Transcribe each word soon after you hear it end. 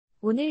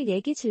오늘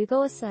얘기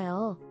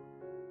즐거웠어요.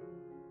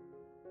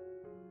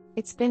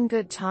 It's been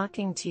good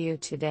talking to you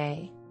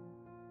today.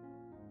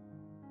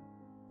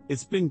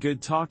 It's been good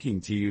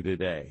talking to you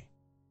today.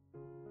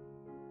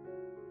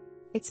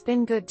 It's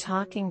been good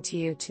talking to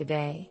you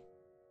today.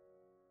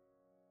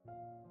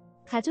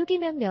 가족이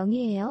몇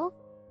명이에요?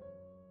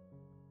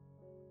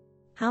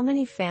 How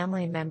many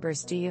family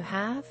members do you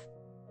have?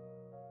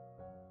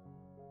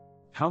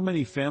 How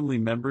many family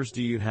members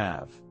do you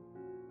have?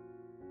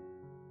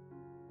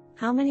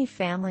 How many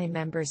family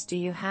members do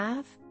you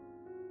have?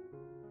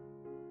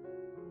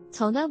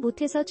 전화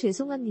못해서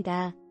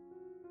죄송합니다.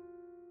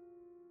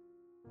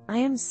 I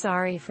am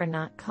sorry for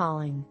not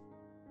calling.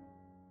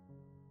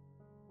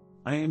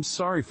 I am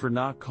sorry for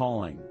not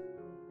calling.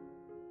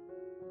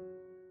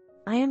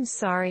 I am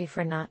sorry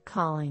for not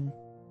calling.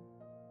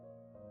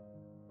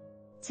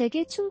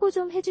 제게 충고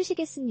좀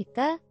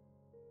해주시겠습니까?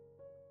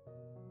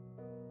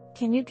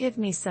 Can you give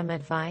me some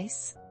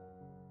advice?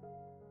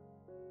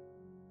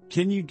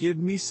 Can you give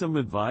me some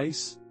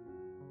advice?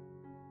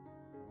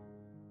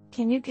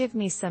 Can you give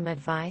me some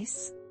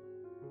advice?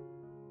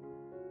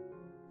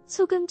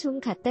 소금 좀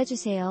갖다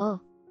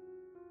주세요.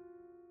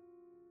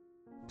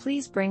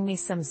 Please bring me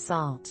some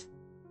salt.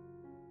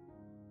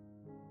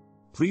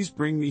 Please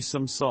bring me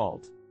some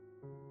salt.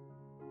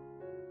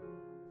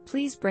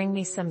 Please bring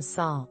me some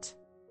salt.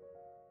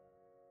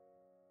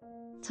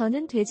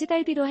 저는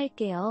돼지갈비로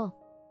할게요.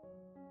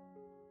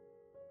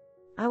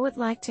 I would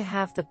like to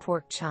have the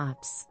pork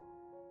chops.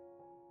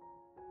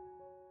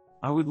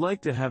 I would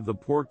like to have the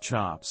pork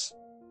chops.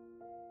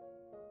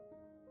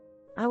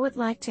 I would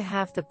like to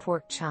have the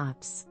pork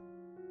chops.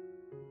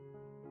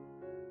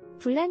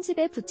 불난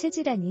집에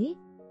부채질하니?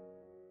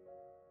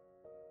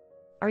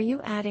 Are you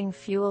adding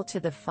fuel to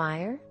the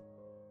fire?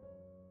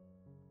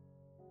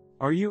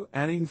 Are you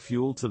adding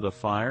fuel to the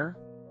fire?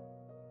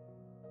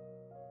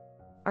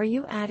 Are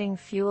you adding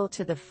fuel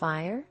to the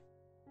fire?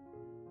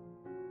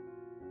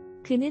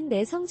 그는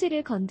내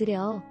성질을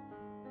건드려.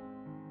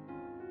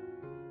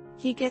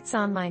 He gets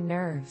on my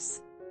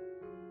nerves.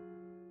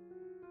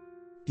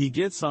 He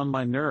gets on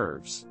my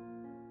nerves.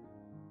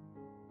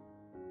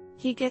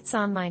 He gets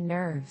on my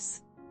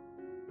nerves.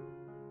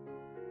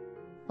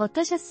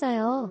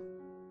 어떠셨어요?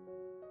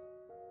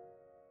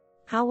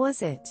 How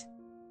was it?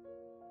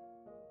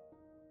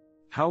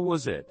 How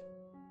was it?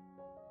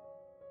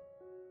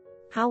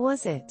 How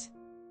was it?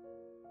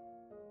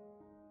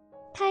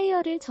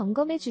 타이어를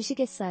점검해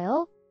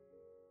주시겠어요?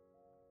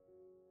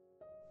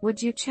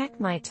 Would you check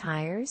my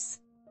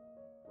tires?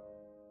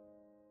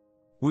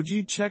 Would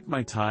you check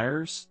my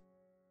tires?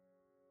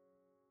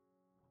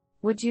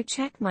 Would you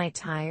check my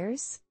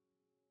tires?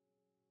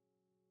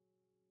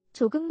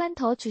 조금만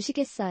더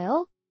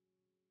주시겠어요?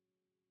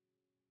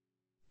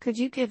 Could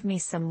you give me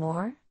some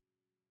more?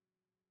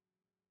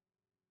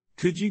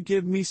 Could you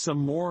give me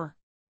some more?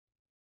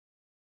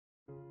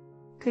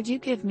 Could you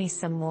give me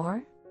some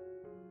more?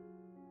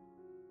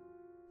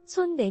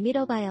 손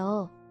내밀어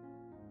봐요.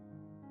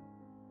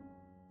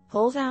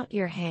 Hold out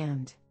your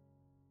hand.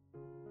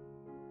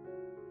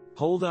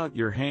 Hold out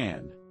your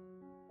hand.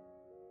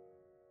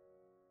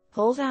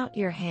 Hold out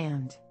your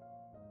hand.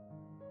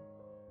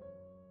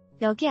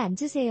 여기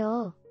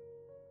앉으세요.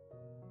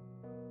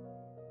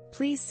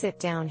 Please sit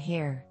down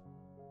here.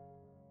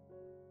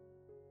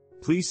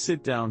 Please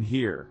sit down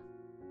here.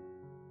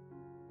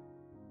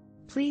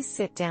 Please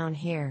sit down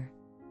here.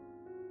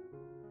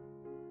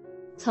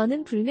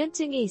 저는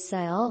불면증이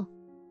있어요.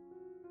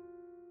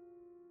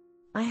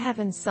 I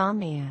have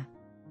insomnia.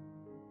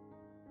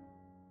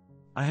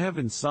 I have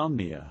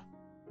insomnia.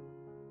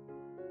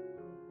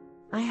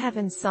 I have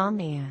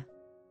insomnia.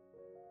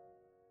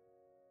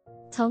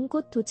 전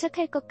곧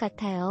도착할 것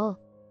같아요.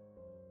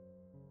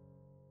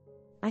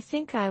 I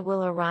think I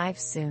will arrive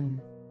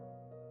soon.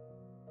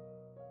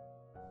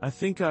 I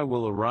think I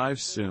will arrive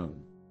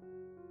soon.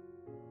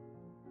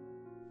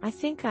 I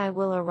think I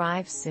will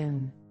arrive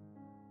soon.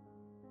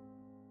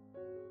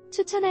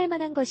 추천할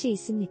만한 것이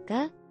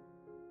있습니까?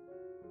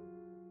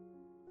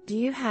 Do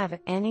you have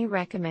any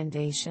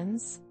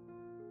recommendations?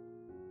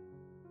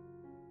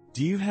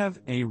 Do you have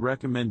any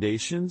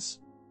recommendations?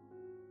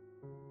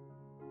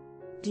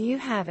 Do you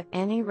have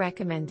any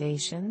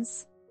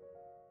recommendations?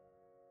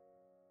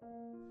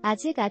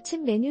 아직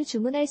아침 메뉴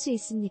주문할 수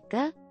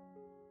있습니까?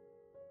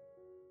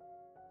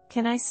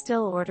 Can I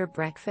still order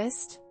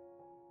breakfast?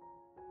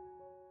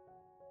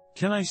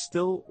 Can I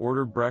still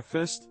order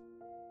breakfast?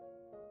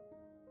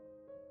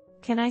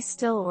 Can I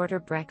still order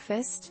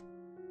breakfast?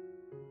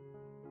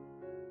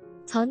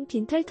 전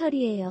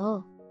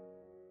빈털터리예요.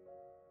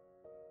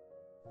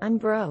 I'm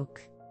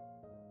broke.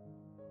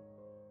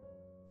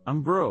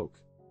 I'm broke.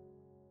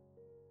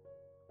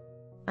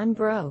 I'm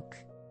broke.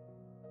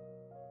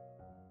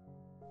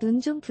 눈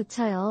좀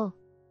붙여요.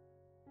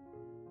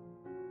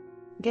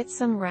 Get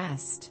some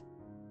rest.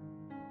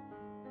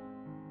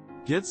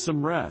 Get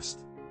some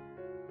rest.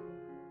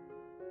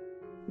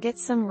 Get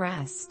some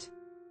rest.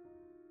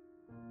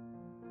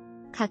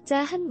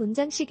 각자 한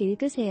문장씩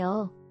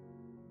읽으세요.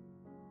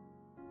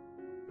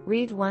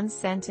 Read one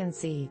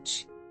sentence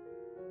each.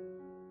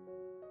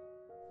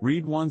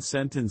 Read one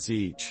sentence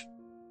each.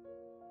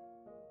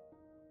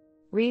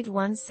 Read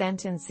one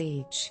sentence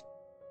each.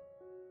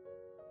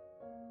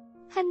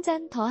 한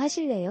잔 더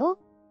하실래요?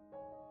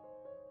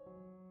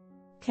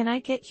 Can I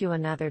get you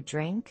another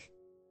drink?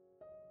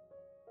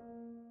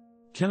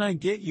 Can I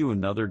get you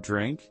another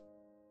drink?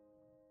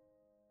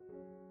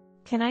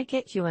 Can I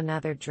get you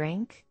another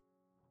drink?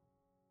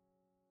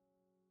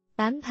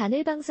 난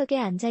바늘방석에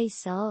앉아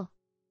있어.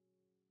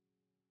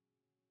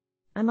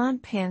 I'm on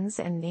pins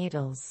and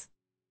needles.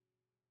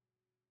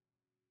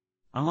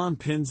 I'm on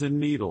pins and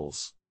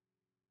needles.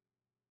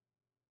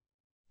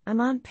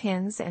 I'm on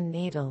pins and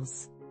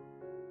needles.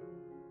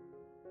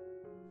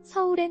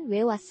 서울엔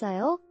왜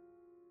왔어요?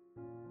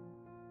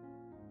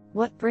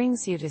 What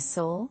brings you to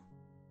Seoul?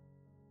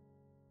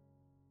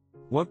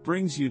 What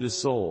brings you to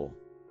Seoul?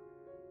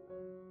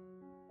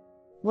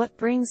 What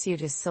brings you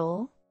to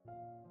Seoul?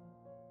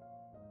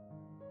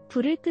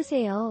 불을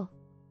끄세요.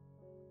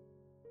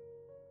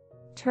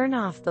 Turn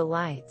off the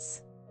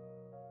lights.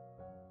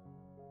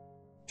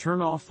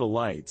 Turn off the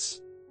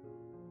lights.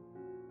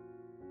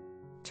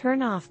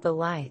 Turn off the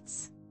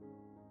lights.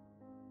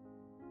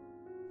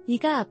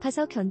 이가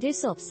아파서 견딜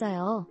수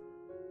없어요.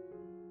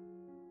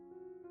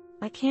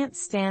 I can't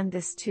stand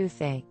this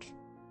toothache.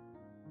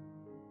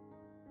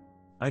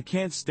 I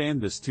can't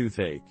stand this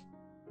toothache.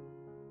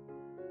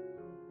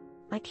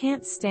 I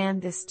can't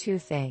stand this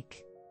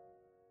toothache.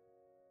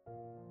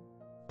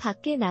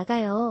 밖에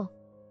나가요.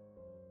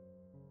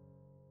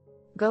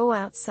 Go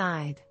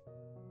outside.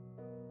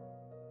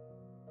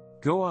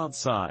 Go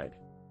outside.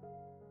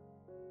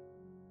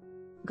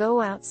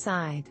 Go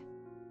outside.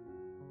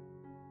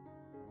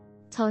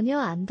 전혀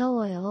안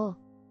더워요.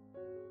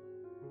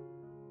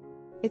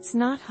 It's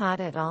not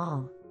hot at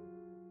all.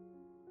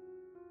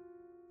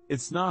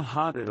 It's not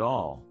hot at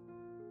all.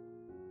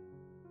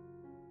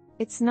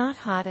 It's not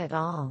hot at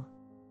all.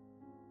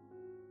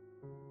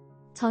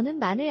 저는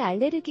마늘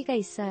알레르기가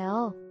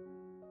있어요.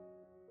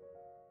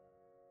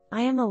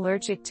 I am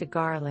allergic to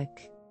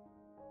garlic.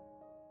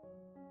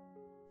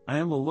 I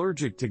am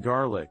allergic to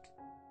garlic.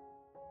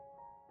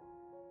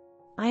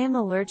 I am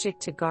allergic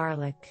to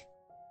garlic.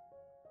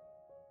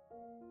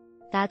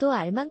 나도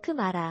알 만큼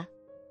알아.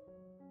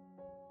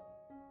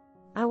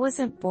 I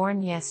wasn't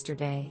born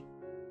yesterday.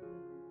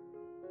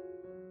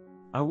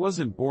 I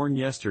wasn't born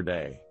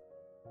yesterday.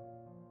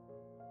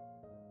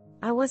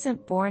 I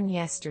wasn't born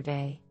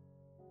yesterday.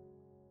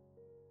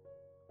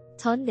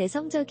 전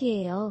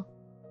내성적이에요.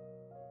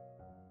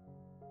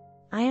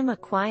 I am a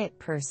quiet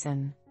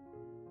person.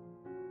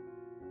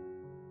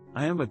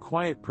 I am a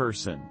quiet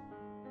person.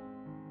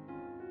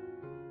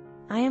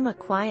 I am a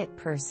quiet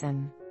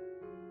person.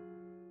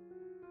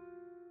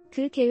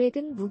 그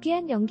계획은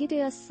무기한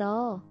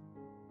연기되었어.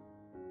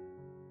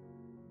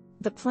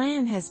 The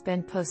plan has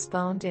been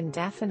postponed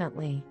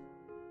indefinitely.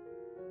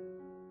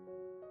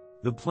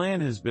 The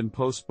plan has been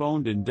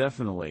postponed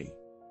indefinitely.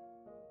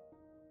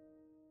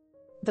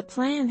 The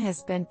plan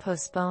has been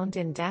postponed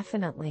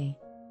indefinitely.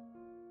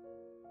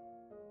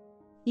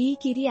 이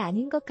길이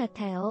아닌 것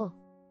같아요.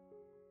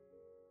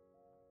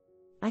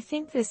 I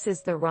think this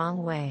is the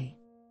wrong way.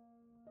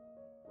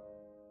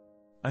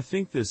 I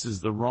think this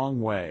is the wrong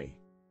way.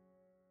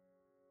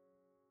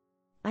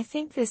 I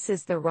think this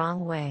is the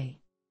wrong way.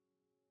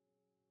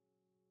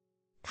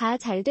 다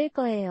잘 될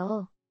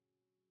거예요.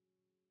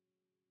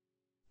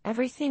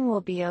 Everything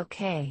will be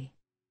okay.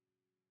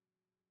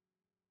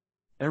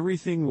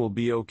 Everything will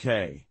be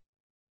okay.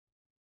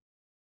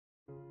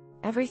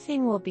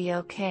 Everything will be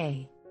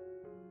okay.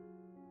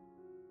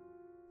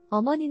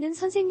 어머니는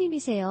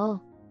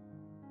선생님이세요.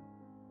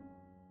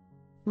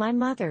 My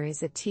mother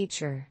is a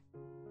teacher.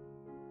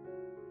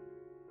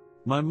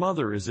 My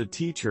mother is a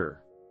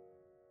teacher.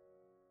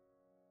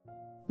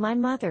 My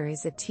mother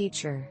is a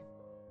teacher.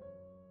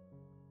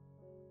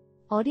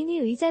 어린이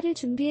의자를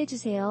준비해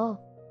주세요.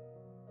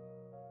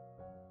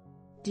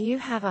 Do you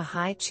have a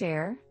high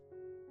chair?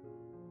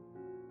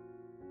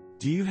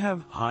 Do you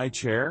have high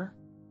chair?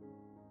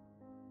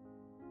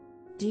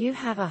 Do you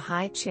have a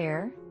high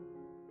chair?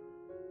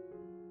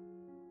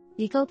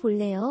 이거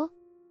볼래요?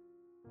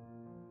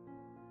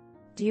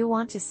 Do you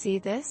want to see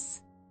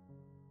this?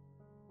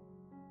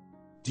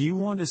 Do you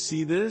want to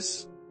see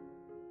this?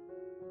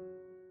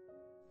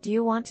 Do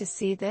you want to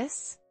see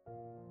this?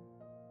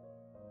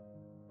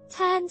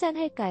 차 한 잔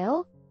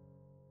할까요?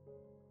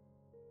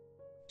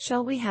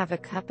 Shall we have a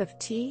cup of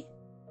tea?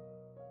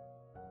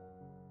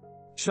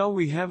 Shall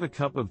we have a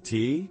cup of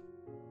tea?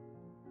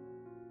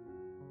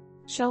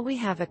 Shall we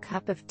have a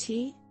cup of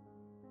tea?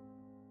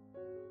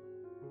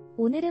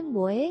 오늘은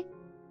뭐해?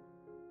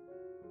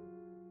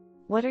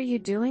 What are you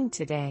doing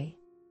today?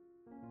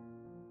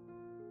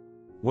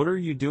 What are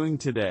you doing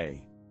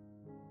today?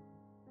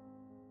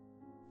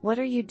 What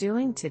are you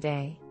doing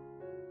today?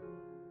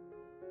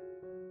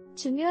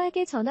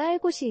 중요하게 전화할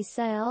곳이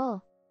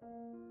있어요.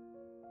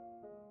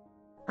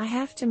 I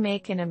have to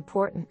make an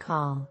important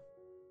call.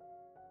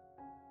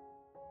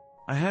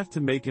 I have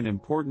to make an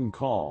important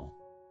call.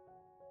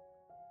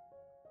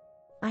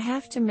 I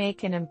have to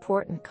make an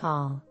important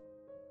call.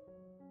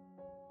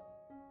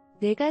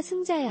 내가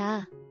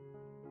승자야.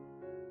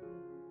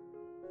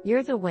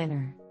 You're the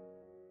winner.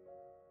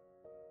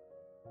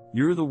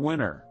 You're the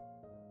winner.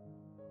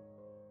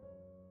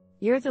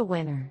 You're the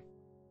winner.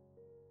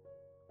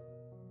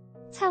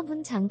 차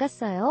문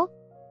잠갔어요?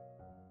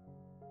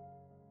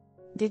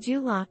 Did you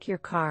lock your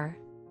car?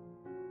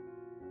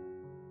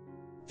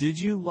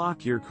 Did you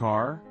lock your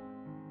car?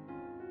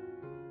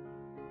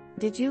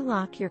 Did you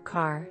lock your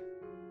car?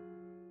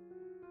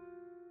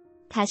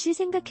 다시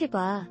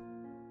생각해봐.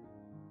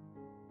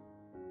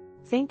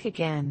 Think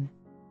again.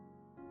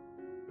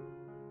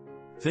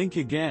 Think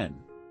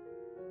again.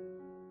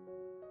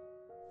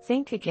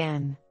 Think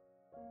again.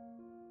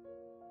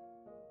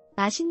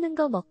 맛있는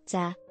거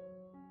먹자.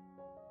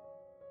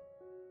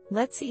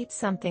 Let's eat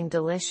something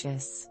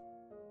delicious.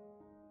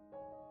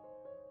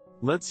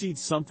 Let's eat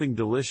something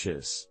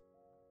delicious.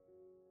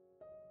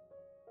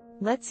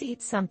 Let's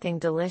eat something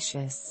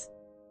delicious.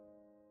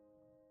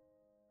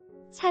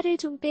 살을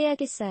좀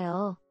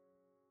빼야겠어요.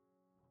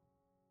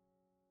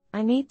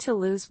 I need to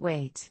lose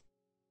weight.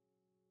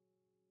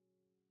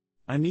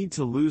 I need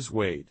to lose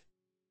weight.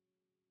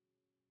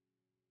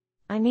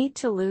 I need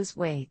to lose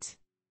weight.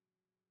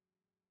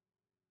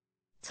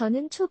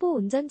 저는 초보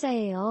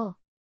운전자예요.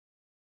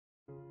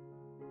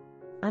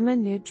 I'm a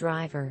new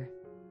driver.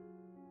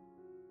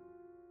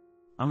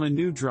 I'm a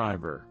new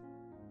driver.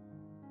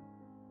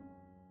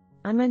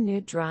 I'm a new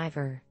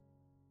driver.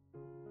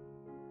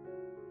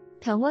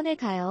 병원에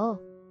가요.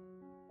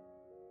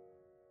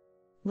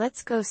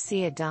 Let's go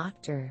see a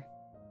doctor.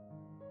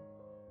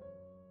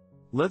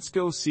 Let's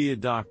go see a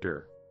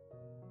doctor.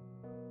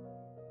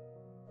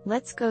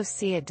 Let's go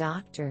see a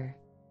doctor.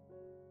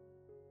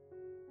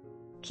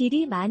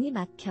 길이 많이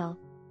막혀.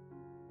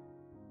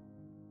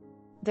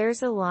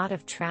 There's a lot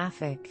of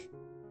traffic.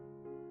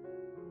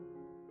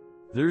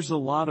 There's a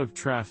lot of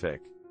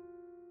traffic.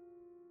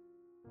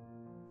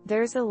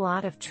 There's a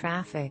lot of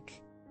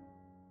traffic.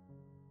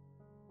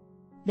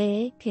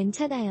 네,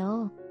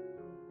 괜찮아요.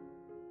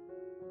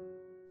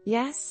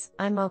 Yes,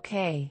 I'm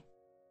okay.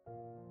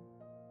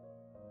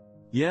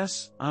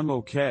 Yes, I'm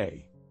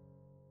okay.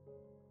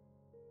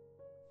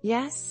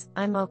 Yes,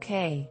 I'm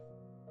okay.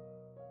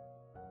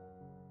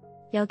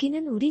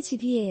 여기는 우리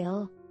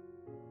집이에요.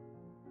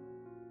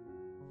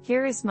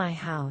 Here is my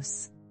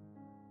house.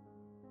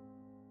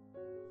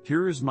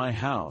 Here is my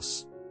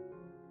house.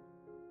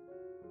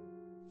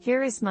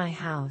 Here is my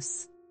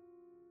house.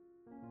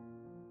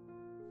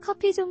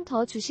 커피 좀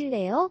더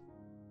주실래요?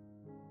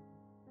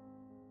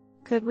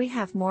 Could we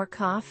have more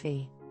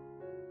coffee?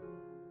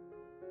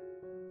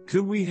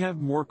 Could we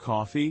have more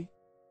coffee?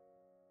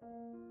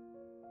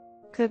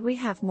 Could we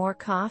have more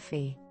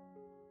coffee?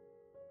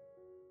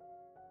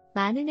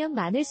 많으면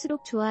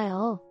많을수록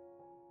좋아요.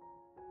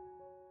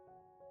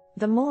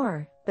 The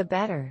more, the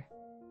better.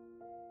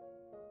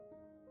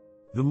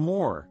 The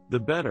more, the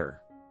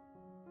better.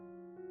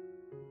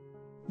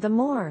 The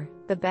more,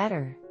 the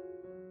better.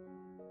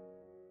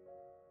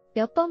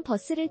 몇 번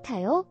버스를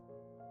타요?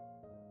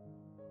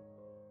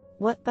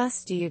 What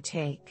bus do you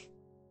take?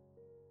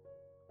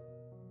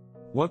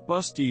 What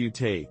bus do you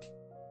take?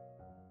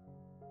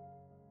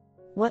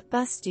 What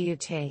bus do you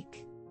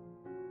take?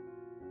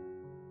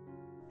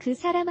 그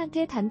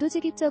사람한테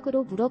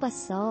단도직입적으로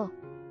물어봤어.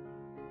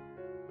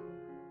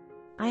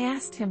 I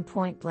asked him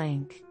point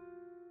blank.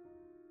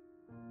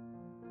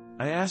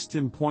 I asked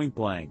him point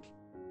blank.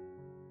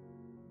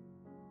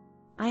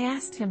 I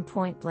asked him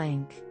point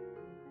blank.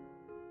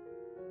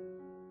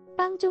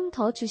 빵 좀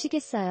더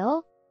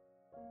주시겠어요?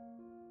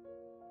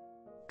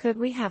 Could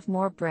we have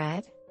more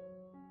bread?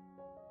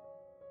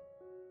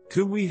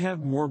 Could we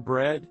have more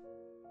bread?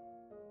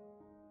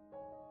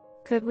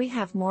 Could we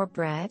have more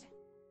bread?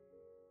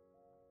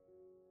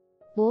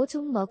 뭐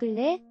좀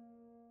먹을래?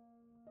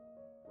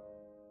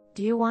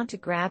 Do you want to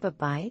grab a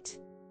bite?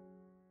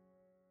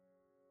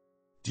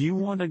 Do you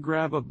want to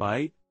grab a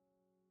bite?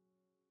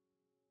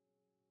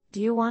 Do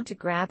you want to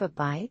grab a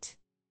bite?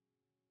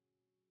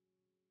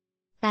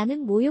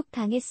 나는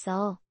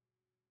모욕당했어.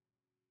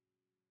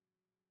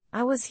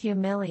 I was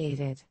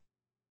humiliated.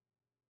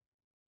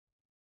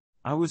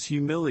 I was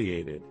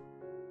humiliated.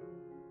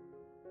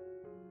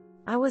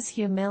 I was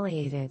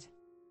humiliated.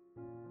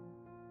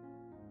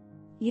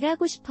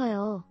 일하고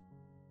싶어요.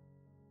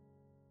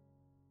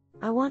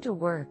 I want to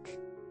work.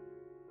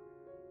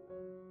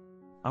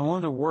 I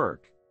want to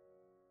work.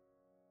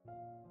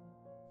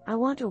 I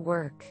want to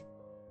work.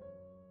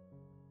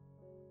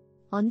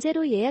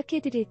 언제로 예약해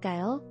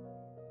드릴까요?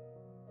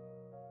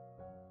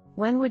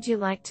 When would you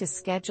like to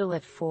schedule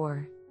it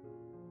for?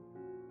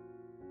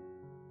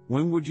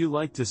 When would you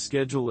like to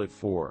schedule it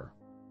for?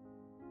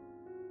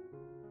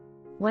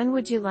 When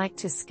would you like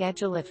to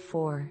schedule it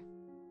for?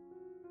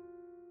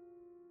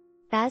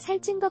 나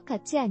살찐 것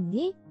같지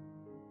않니?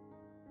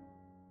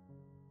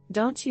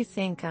 Don't you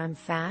think I'm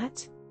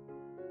fat?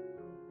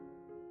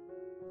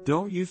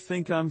 Don't you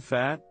think I'm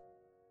fat?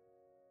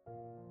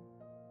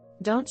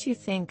 Don't you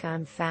think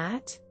I'm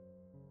fat?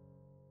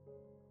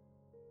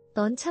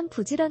 넌 참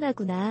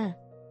부지런하구나.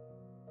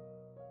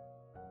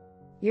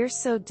 You're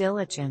so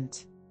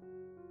diligent.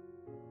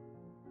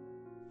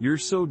 You're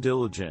so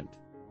diligent.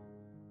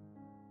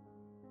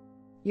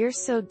 You're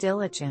so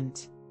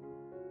diligent.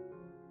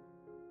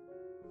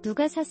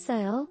 누가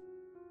샀어요?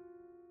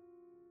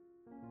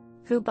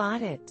 Who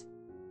bought it?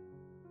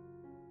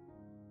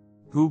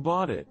 Who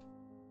bought it?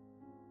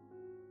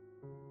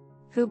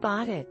 Who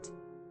bought it?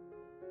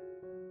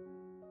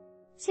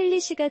 셀리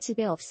씨가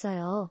집에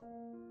없어요.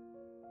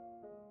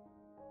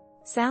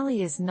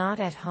 Sally is not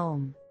at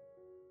home.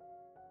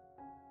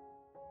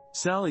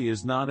 Sally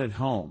is not at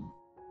home.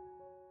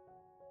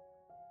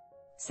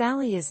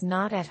 Sally is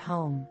not at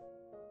home.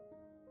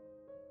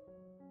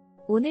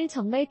 오늘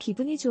정말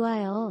기분이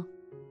좋아요.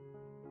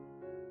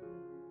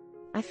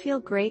 I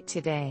feel great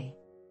today.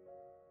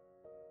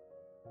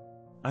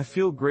 I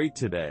feel great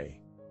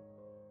today.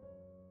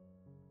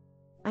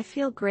 I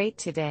feel great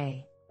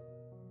today.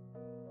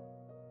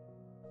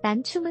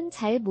 난 춤은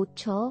잘 못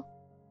춰.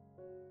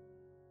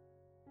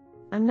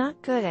 I'm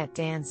not good at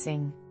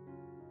dancing.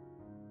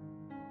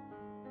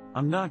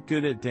 I'm not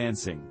good at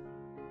dancing.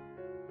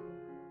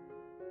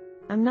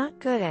 I'm not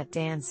good at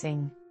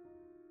dancing.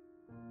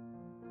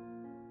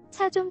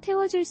 차 좀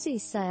태워줄 수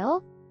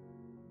있어요?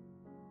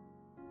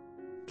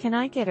 Can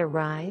I get a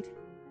ride?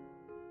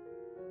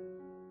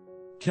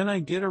 Can I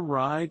get a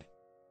ride?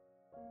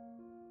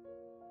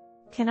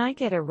 Can I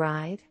get a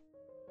ride?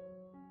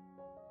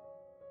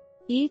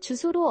 이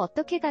주소로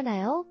어떻게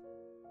가나요?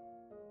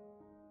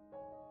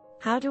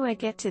 How do I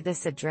get to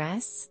this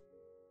address?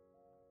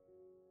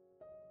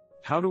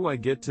 How do I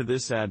get to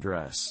this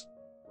address?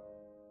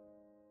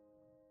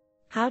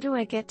 How do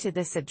I get to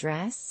this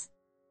address?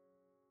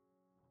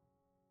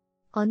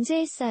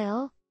 언제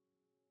했어요?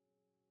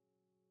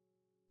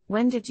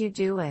 When did you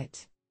do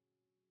it?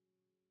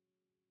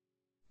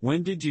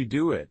 When did you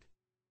do it?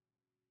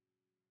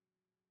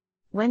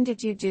 When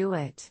did you do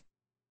it?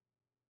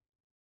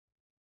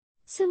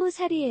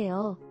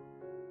 20살이에요.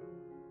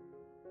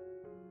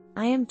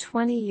 I am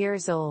 20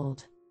 years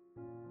old.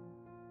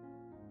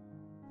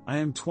 I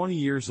am 20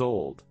 years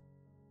old.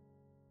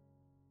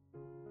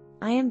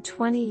 I am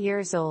 20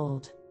 years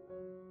old.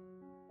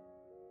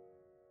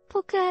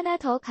 포크 하나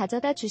더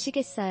가져다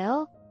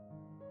주시겠어요?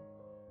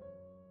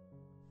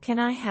 Can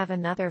I have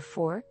another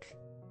fork?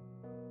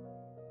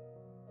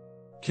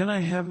 Can I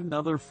have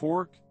another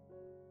fork?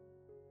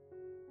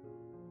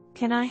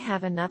 Can I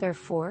have another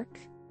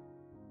fork?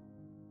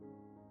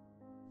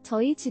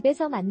 저희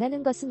집에서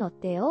만나는 것은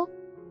어때요?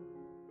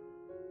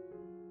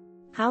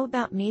 How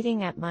about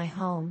meeting at my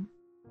home?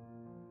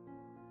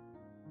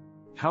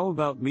 How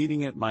about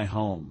meeting at my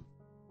home?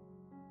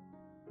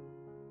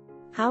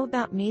 How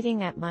about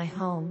meeting at my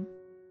home?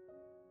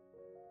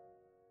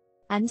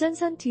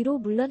 안전선 뒤로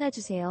물러나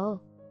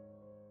주세요.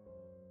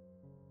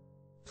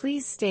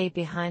 Please stay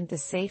behind the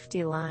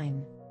safety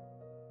line.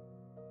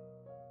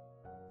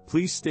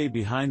 Please stay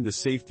behind the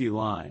safety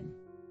line.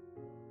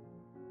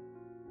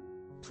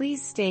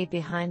 Please stay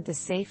behind the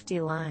safety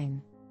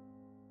line.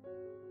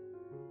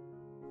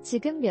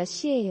 지금 몇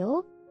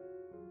시예요?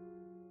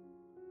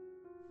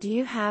 Do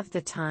you have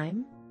the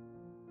time?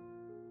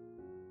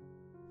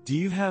 Do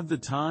you have the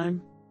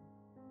time?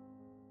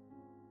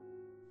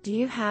 Do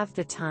you have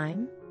the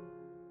time?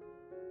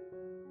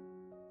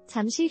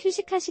 잠시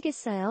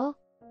휴식하시겠어요?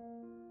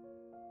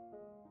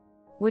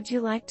 Would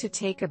you like to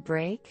take a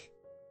break?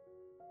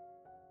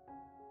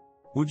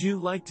 Would you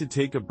like to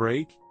take a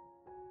break?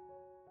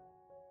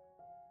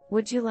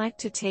 Would you like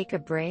to take a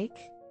break?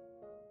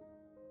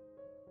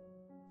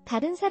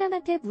 다른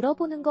사람한테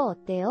물어보는 거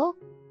어때요?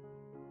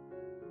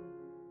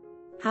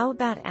 How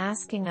about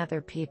asking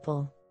other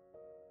people?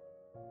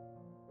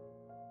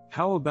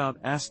 How about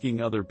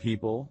asking other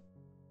people?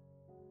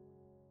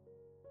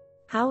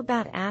 How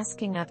about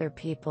asking other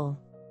people?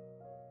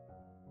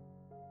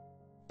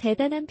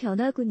 대단한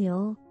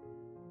변화군요.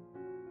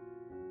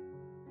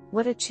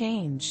 What a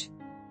change.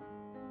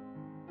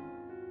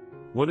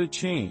 What a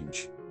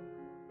change.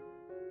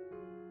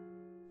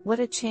 What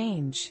a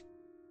change.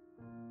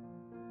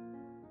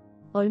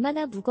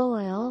 얼마나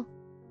무거워요?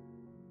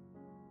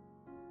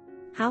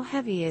 How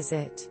heavy is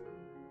it?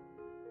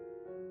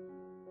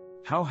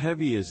 How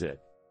heavy is it?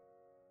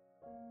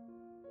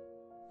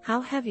 How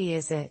heavy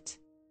is it?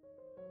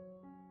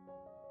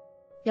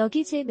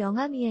 여기 제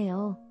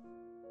명함이에요.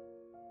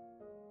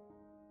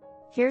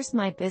 Here's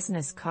my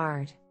business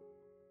card.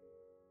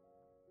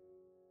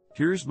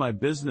 Here's my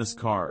business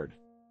card.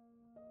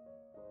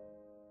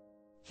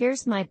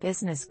 Here's my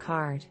business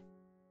card.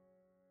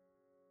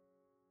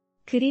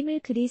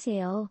 그림을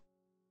그리세요.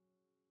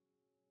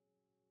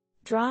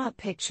 Draw a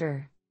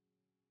picture.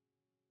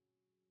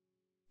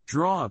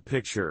 Draw a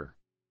picture.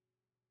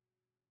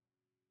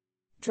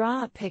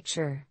 Draw a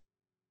picture.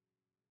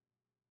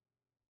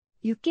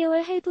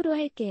 6개월 할부로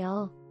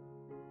할게요.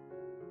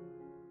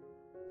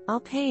 I'll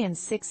pay in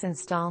 6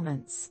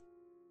 installments.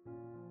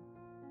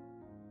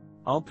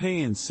 I'll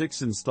pay in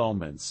 6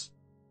 installments.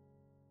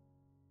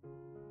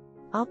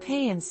 I'll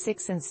pay in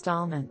 6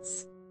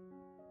 installments.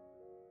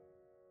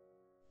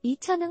 이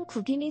천은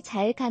구김이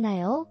잘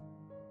가나요?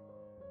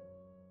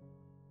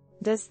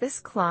 Does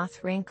this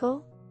cloth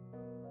wrinkle?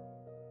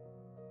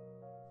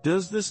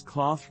 Does this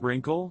cloth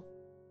wrinkle?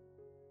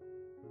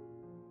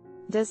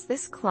 Does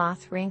this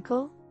cloth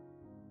wrinkle?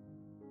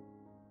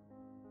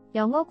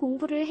 영어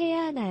공부를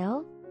해야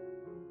하나요?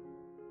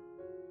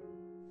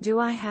 Do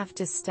I have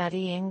to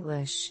study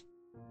English?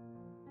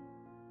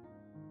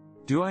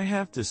 Do I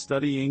have to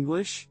study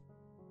English?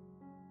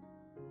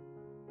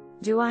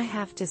 Do I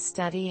have to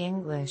study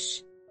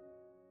English?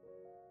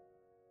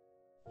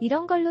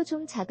 이런 걸로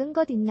좀 작은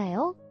것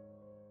있나요?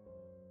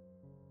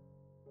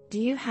 Do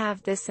you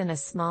have this in a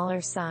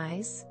smaller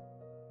size?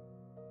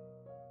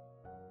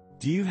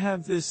 Do you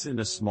have this in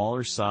a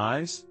smaller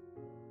size?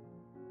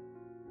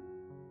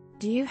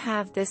 Do you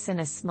have this in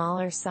a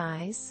smaller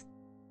size?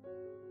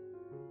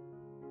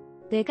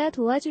 내가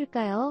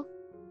도와줄까요?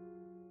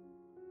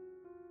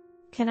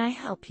 Can I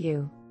help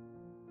you?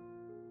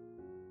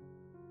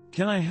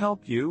 Can I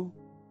help you?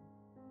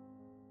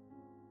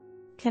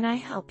 Can I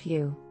help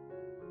you?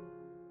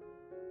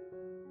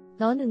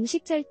 넌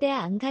음식 절대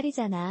안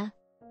가리잖아.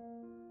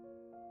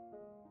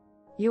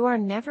 You are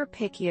never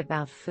picky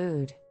about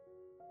food.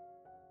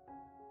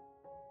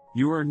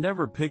 You are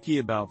never picky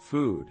about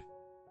food.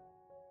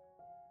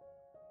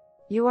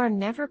 You are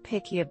never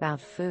picky about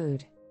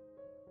food.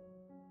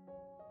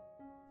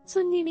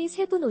 손님이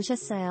 3분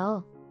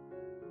오셨어요.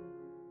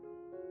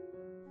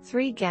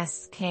 3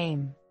 guests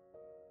came.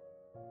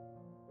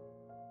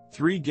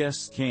 3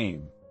 guests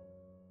came.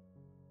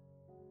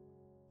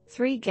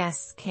 3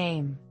 guests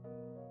came.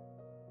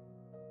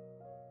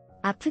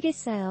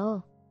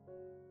 아프겠어요.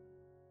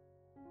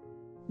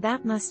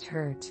 That must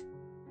hurt.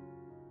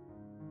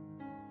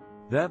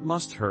 That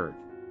must hurt.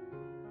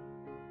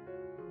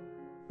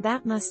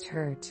 That must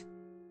hurt.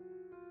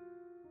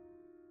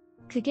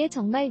 그게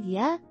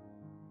정말이야?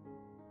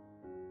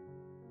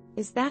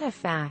 Is that a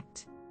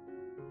fact?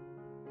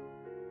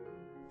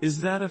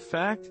 Is that a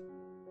fact?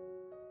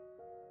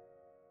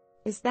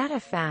 Is that a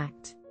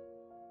fact?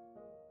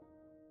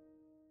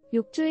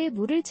 욕조에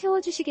물을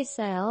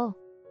채워주시겠어요?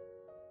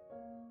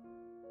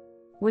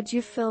 Would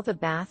you fill the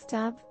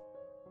bathtub?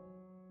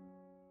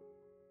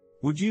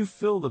 Would you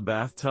fill the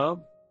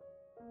bathtub?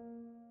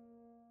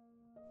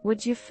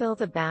 Would you fill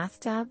the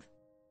bathtub?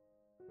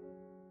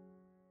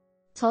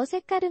 저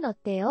색깔은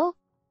어때요?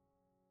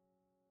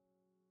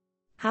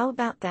 How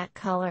about that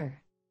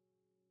color?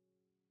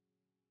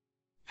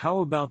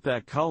 How about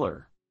that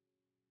color?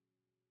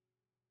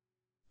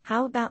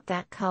 How about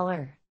that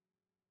color?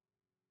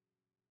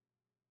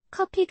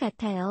 커피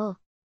같아요.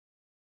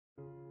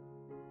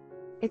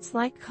 It's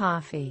like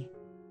coffee.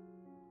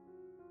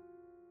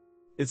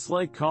 It's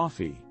like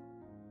coffee.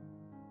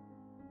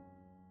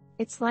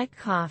 It's like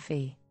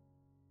coffee.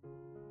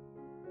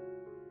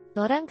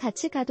 너랑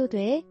같이 가도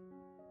돼?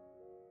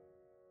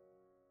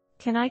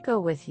 Can I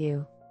go with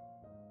you?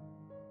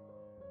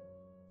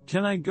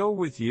 Can I go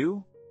with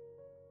you?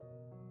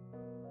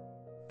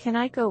 Can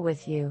I go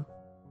with you?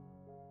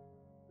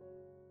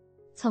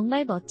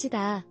 정말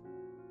멋지다.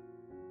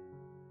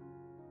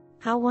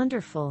 How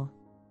wonderful.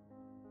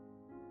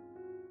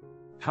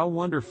 How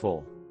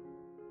wonderful.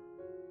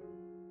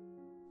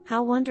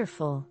 How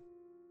wonderful.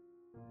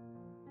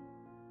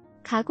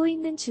 가고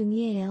있는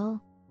중이에요.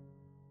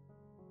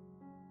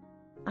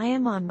 I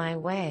am on my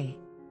way.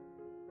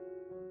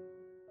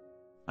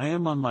 I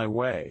am on my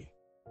way.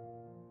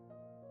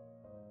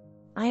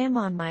 I am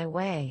on my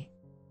way.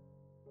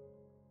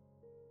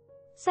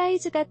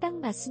 사이즈가 딱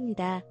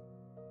맞습니다.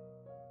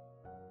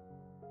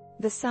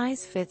 The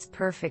size fits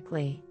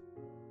perfectly.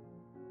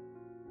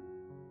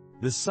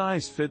 The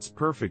size fits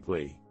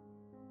perfectly.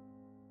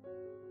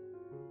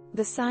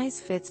 The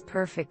size fits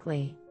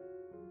perfectly.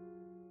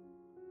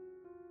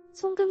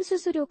 송금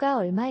수수료가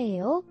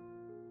얼마예요?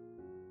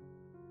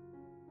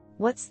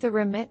 What's the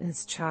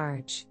remittance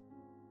charge?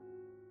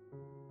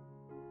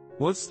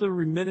 What's the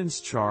remittance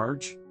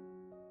charge?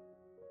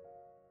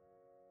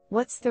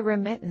 What's the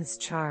remittance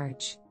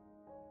charge?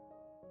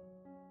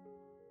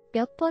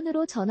 몇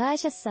번으로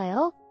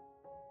전화하셨어요?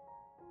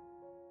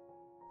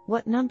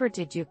 What number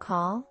did you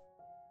call?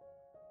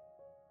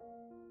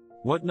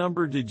 What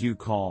number did you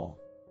call?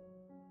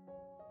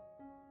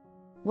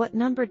 What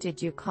number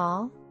did you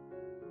call?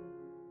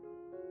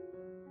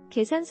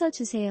 계산서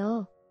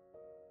주세요.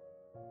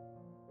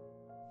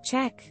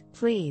 Check,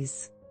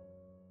 please.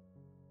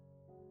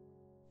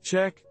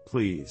 Check,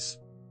 please.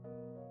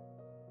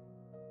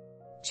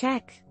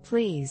 Check,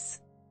 please.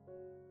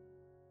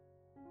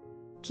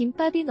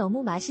 김밥이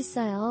너무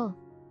맛있어요.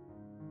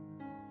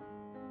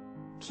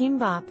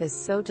 Kimbap is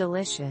so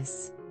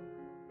delicious.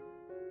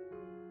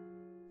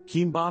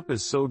 Kimbap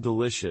is so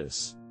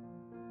delicious.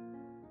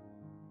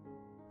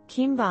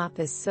 Kimbap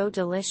is so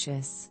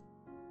delicious.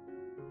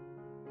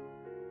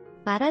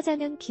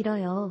 말하자면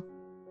길어요.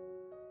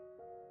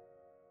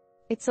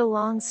 It's a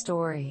long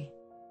story.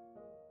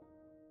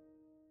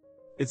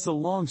 It's a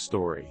long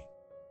story.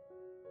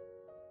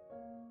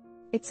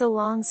 It's a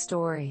long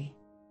story.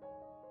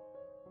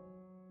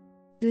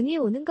 눈이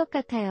오는 것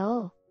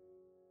같아요.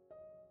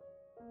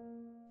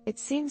 It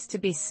seems to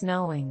be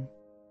snowing.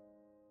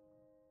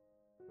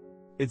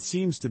 It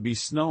seems to be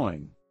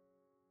snowing.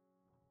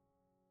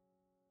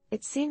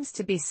 It seems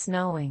to be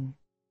snowing.